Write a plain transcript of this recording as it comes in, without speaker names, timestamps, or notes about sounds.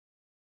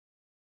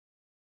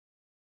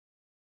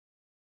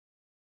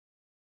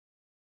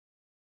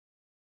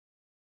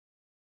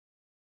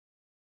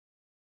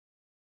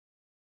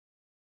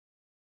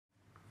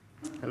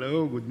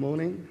Hello, good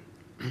morning.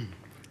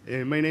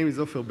 My name is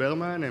Ofer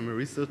Berman. I'm a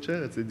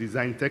researcher at the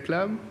Design Tech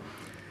Lab.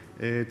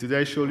 Today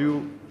I show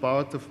you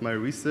part of my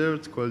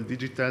research called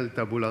Digital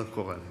Tabular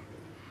Coral.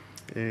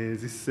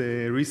 This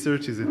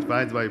research is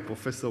advised by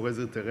Professor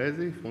Ezri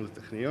Tarazi from the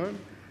Technion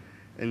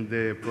and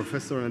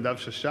Professor Nadav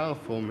Shashar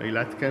from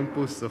Eilat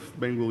campus of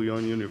Ben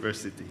Gurion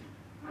University.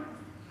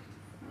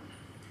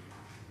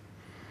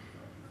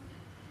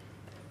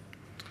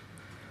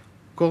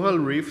 Coral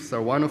reefs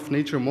are one of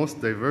nature's most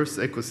diverse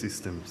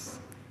ecosystems,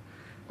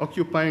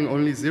 occupying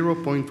only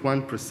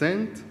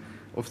 0.1%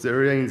 of the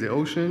area in the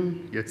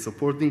ocean, yet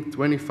supporting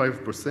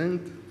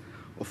 25%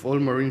 of all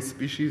marine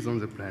species on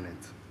the planet.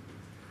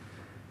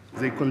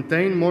 They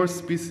contain more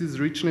species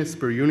richness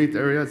per unit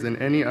area than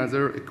any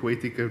other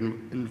aquatic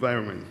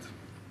environment.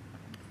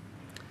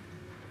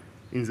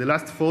 In the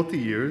last 40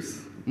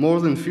 years, more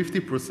than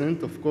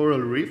 50% of coral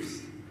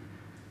reefs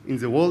in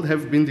the world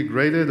have been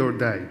degraded or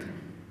died.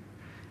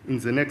 In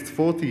the next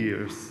 40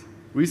 years,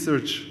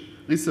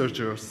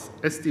 researchers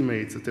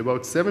estimate that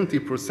about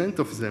 70%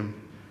 of them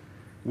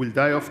will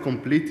die off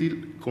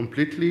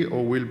completely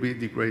or will be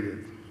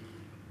degraded.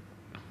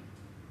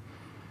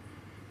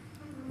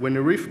 When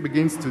a reef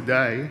begins to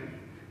die,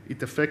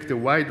 it affects a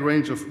wide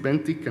range of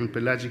benthic and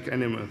pelagic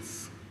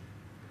animals.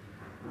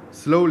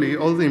 Slowly,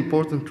 all the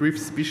important reef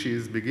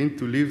species begin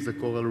to leave the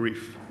coral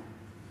reef.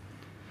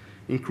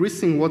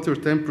 Increasing water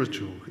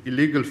temperature,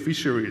 illegal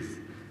fisheries,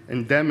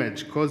 and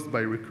damage caused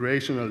by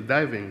recreational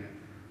diving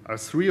are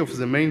three of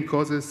the main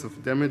causes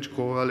of damaged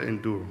coral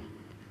endure.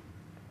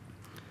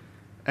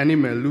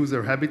 Animals lose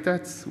their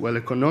habitats, while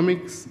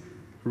economics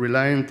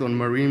reliant on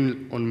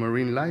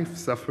marine life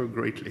suffer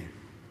greatly.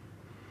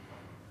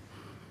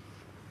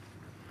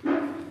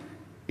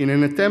 In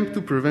an attempt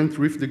to prevent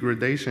reef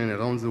degradation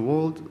around the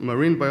world,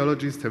 marine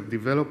biologists have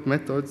developed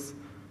methods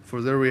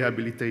for their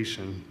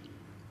rehabilitation.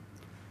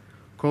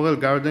 Coral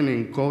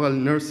gardening, coral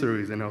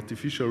nurseries, and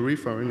artificial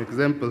reef are an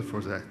example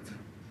for that.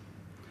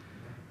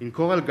 In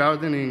coral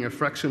gardening, a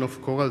fraction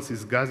of corals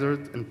is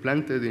gathered and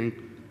planted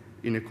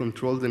in a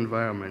controlled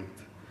environment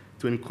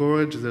to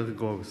encourage their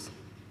growth.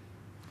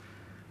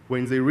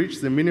 When they reach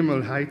the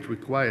minimal height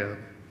required,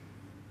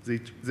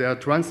 they are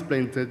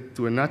transplanted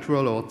to a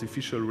natural or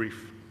artificial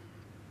reef.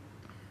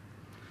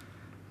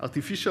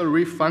 Artificial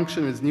reef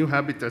function as new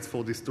habitats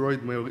for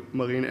destroyed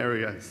marine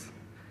areas,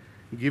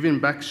 giving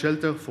back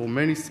shelter for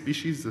many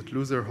species that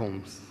lose their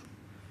homes.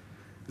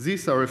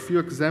 These are a few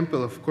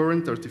examples of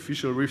current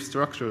artificial reef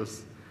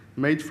structures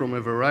made from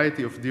a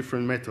variety of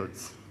different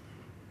methods.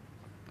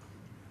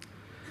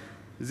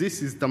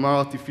 This is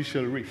Tamar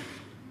Artificial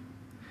Reef,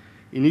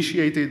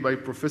 initiated by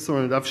Professor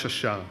Nadav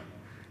Shashar.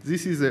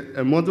 This is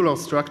a modular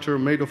structure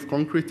made of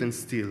concrete and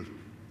steel,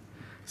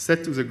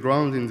 set to the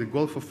ground in the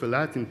Gulf of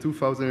Eilat in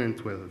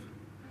 2012.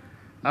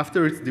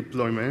 After its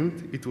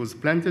deployment, it was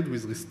planted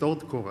with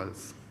restored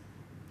corals.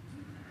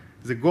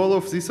 The goal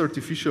of this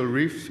artificial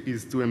reef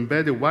is to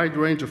embed a wide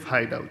range of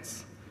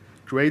hideouts,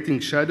 creating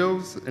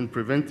shadows and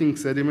preventing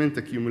sediment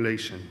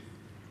accumulation.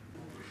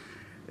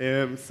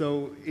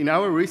 So in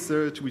our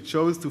research, we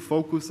chose to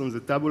focus on the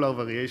tabular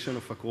variation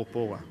of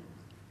Acropora.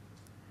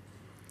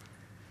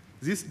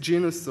 This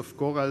genus of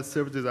coral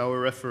served as our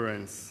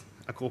reference.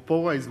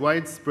 Acropora is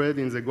widespread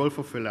in the Gulf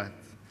of Eilat.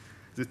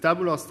 The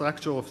tabular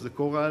structure of the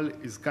coral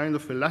is kind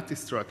of a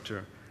lattice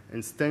structure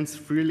and stands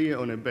freely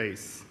on a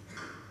base.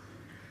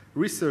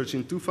 Research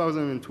in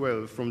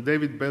 2012 from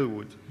David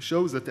Bellwood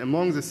shows that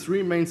among the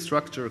three main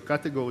structure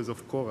categories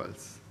of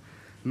corals,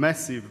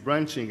 massive,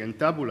 branching, and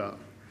tabular,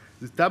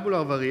 the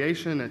tabular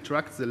variation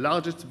attracts the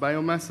largest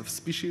biomass of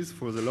species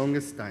for the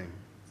longest time.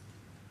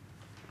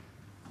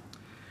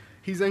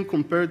 He then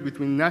compared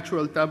between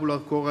natural tabular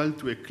coral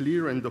to a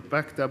clear and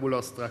opaque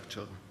tabular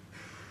structure.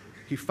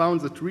 He found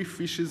that reef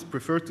fishes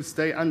prefer to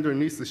stay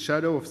underneath the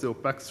shadow of the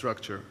opaque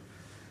structure,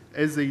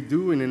 as they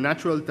do in a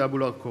natural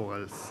tabular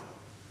corals.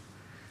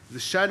 The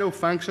shadow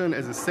function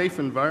as a safe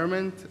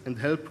environment and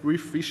help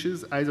reef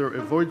fishes either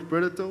avoid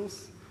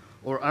predators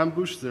or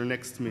ambush their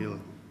next meal.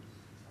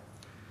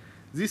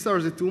 These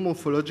are the two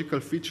morphological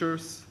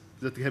features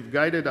that have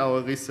guided our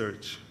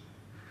research,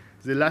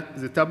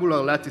 the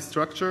tabular lattice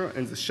structure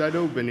and the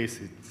shadow beneath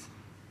it.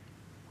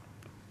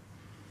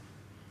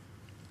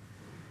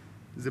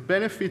 The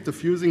benefit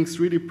of using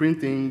 3D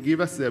printing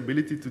gives us the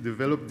ability to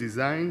develop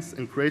designs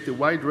and create a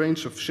wide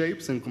range of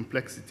shapes and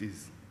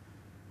complexities.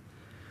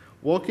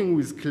 Working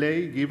with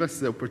clay gives us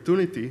the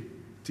opportunity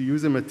to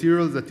use a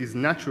material that is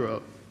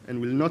natural and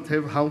will not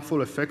have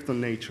harmful effect on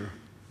nature.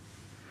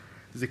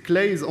 The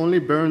clay is only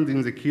burned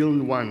in the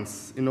kiln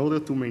once in order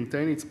to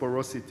maintain its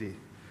porosity,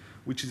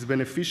 which is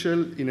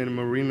beneficial in a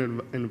marine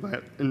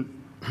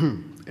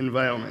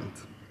environment.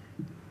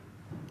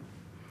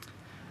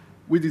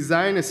 We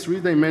designed a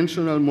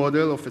three-dimensional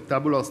model of a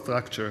tabular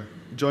structure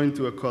joined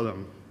to a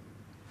column.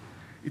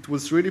 It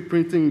was 3D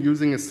printing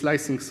using a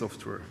slicing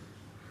software.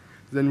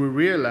 Then we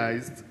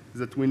realized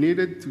that we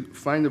needed to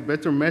find a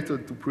better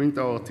method to print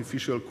our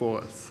artificial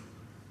corals.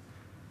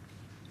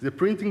 The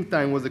printing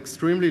time was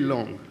extremely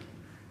long,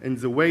 and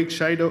the weight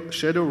shadow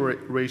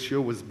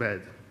ratio was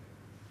bad.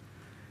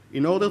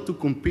 In order to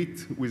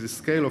compete with the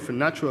scale of a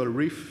natural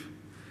reef,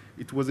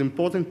 it was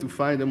important to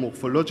find a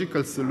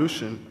morphological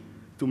solution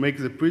to make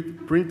the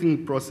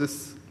printing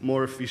process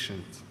more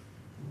efficient.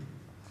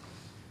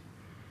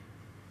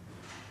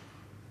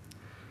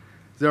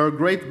 There are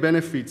great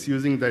benefits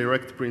using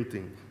direct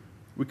printing.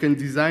 We can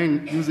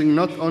design using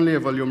not only a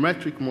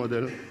volumetric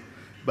model,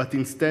 but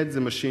instead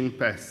the machine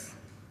pass,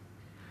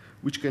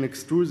 which can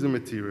extrude the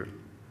material.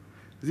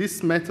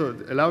 This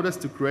method allowed us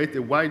to create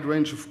a wide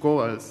range of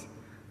corals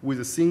with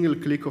a single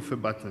click of a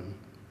button.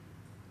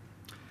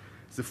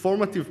 The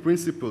formative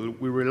principle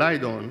we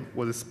relied on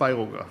was a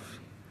spirograph,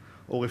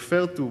 or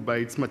referred to by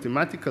its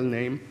mathematical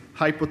name,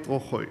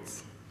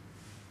 hypotrochoids.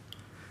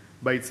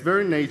 By its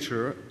very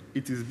nature,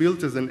 it is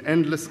built as an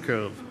endless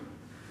curve,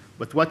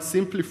 but what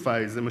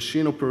simplifies the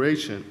machine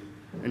operation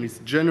and its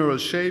general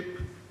shape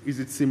is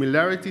its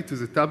similarity to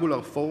the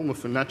tabular form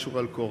of a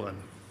natural coral.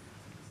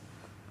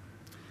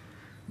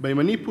 By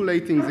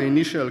manipulating the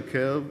initial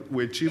curve,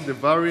 we achieved a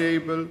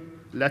variable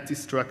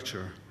lattice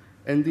structure,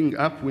 ending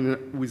up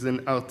with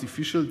an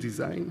artificial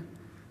design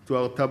to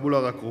our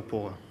tabular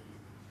acropora.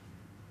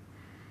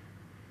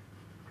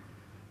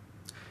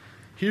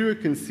 Here you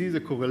can see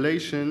the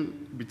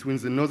correlation between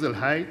the nozzle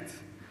height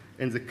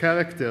and the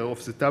character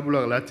of the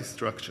tabular lattice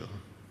structure.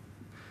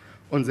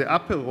 On the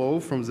upper row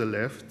from the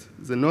left,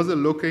 the nozzle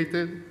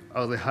located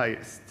are the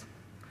highest,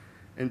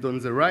 and on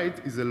the right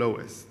is the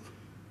lowest.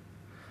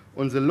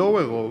 On the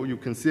lower row, you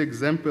can see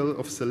example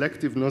of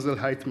selective nozzle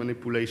height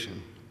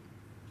manipulation.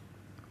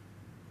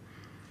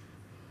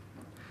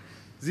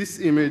 This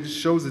image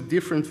shows a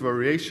different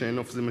variation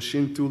of the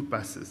machine tool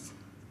passes.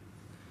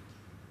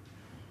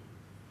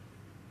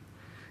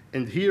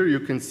 And here you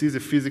can see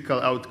the physical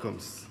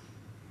outcomes.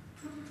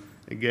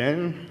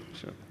 Again,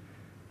 sure.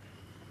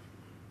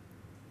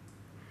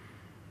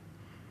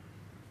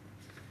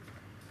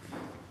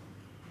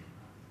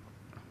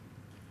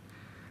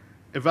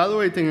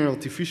 Evaluating an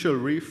artificial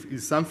reef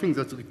is something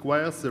that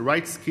requires the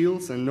right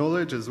skills and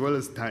knowledge as well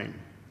as time.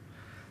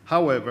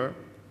 However,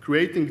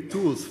 creating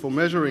tools for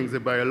measuring the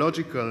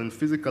biological and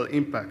physical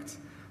impacts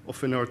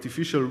of an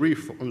artificial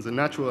reef on the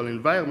natural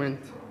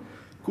environment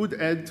could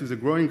add to the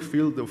growing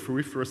field of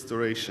reef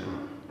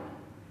restoration.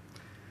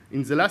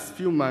 In the last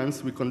few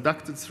months, we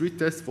conducted 3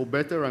 tests for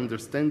better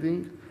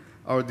understanding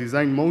our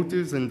design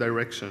motives and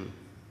direction.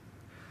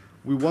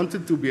 We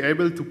wanted to be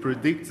able to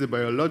predict the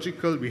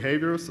biological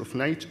behaviors of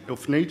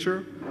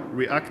nature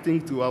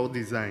reacting to our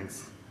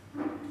designs.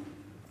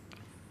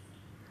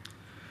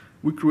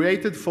 We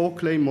created 4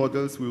 clay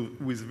models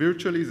with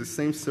virtually the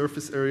same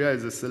surface area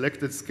as the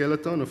selected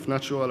skeleton of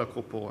natural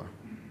acropora.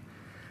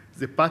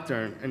 The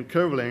pattern and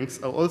curve lengths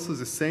are also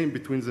the same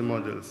between the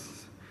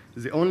models.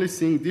 The only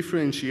thing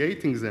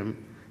differentiating them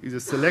is a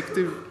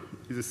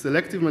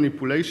selective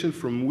manipulation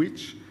from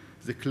which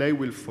the clay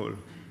will fall.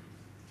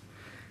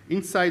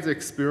 Inside the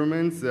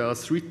experiment, there are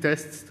 3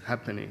 tests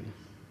happening.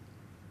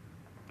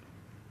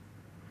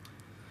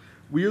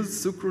 We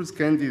used sucrose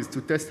candies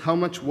to test how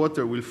much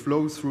water will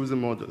flow through the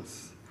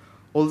models.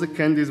 All the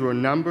candies were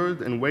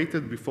numbered and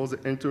weighted before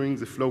entering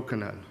the flow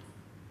canal.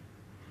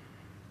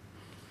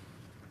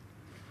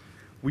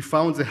 We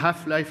found the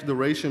half-life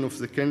duration of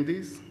the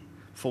candies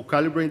for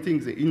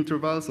calibrating the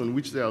intervals on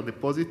which they are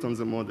deposited on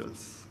the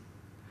models.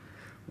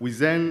 We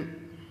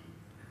then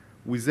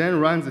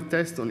ran the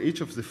test on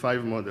each of the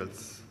 5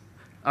 models.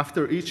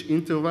 After each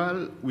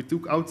interval, we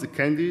took out the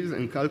candies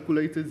and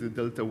calculated the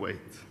delta weight.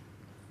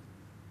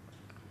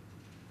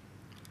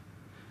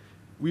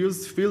 We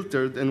used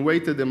filtered and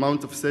weighted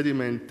amount of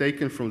sediment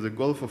taken from the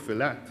Gulf of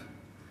Eilat.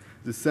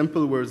 The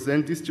sample were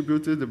then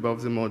distributed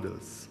above the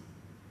models.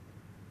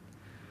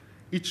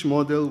 Each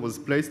model was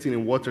placed in a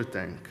water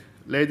tank,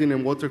 laid in a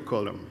water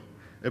column,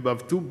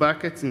 above 2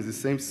 buckets in the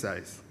same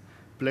size,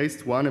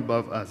 placed one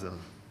above other.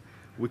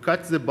 We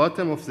cut the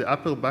bottom of the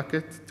upper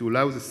bucket to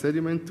allow the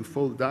sediment to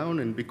fall down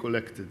and be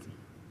collected.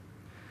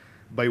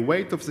 By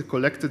weight of the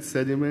collected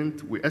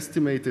sediment, we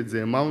estimated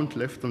the amount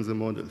left on the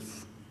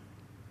models.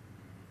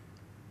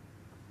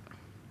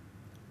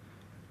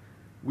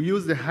 We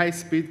used a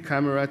high-speed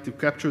camera to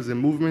capture the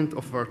movement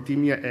of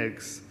Artemia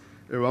eggs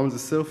around the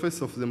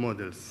surface of the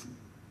models.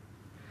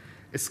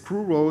 A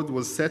screw rod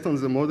was set on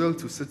the model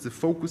to set the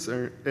focus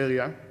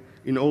area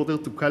in order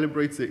to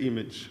calibrate the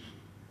image.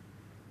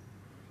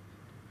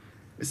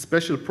 A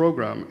special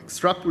program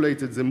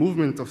extrapolated the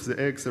movement of the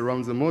eggs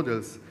around the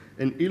models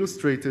and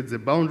illustrated the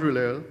boundary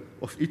layer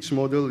of each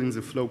model in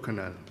the flow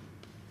canal.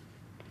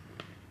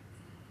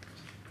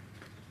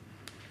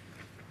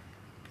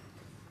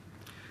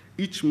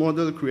 Each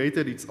model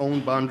created its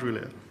own boundary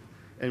layer,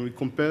 and we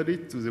compared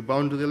it to the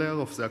boundary layer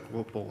of the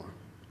acropora.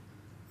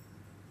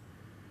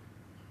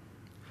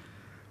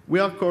 We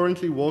are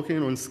currently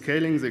working on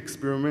scaling the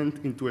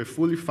experiment into a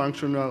fully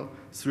functional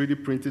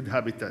 3D printed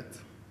habitat.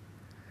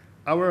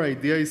 Our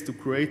idea is to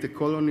create a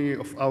colony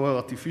of our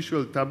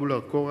artificial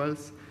tabular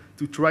corals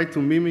to try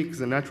to mimic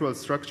the natural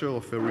structure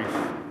of a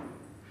reef.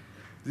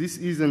 This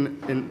is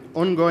an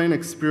ongoing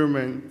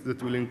experiment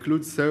that will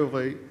include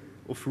survey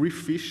of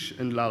reef fish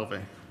and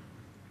larvae,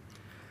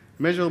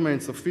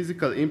 measurements of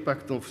physical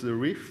impact of the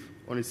reef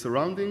on its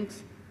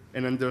surroundings,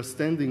 and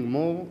understanding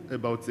more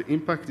about the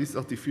impact this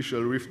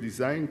artificial reef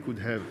design could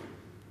have.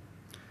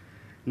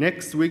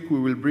 Next week, we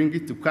will bring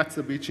it to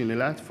Katza Beach in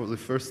Eilat for the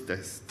first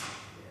test.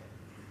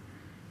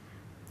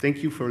 Thank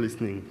you for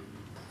listening.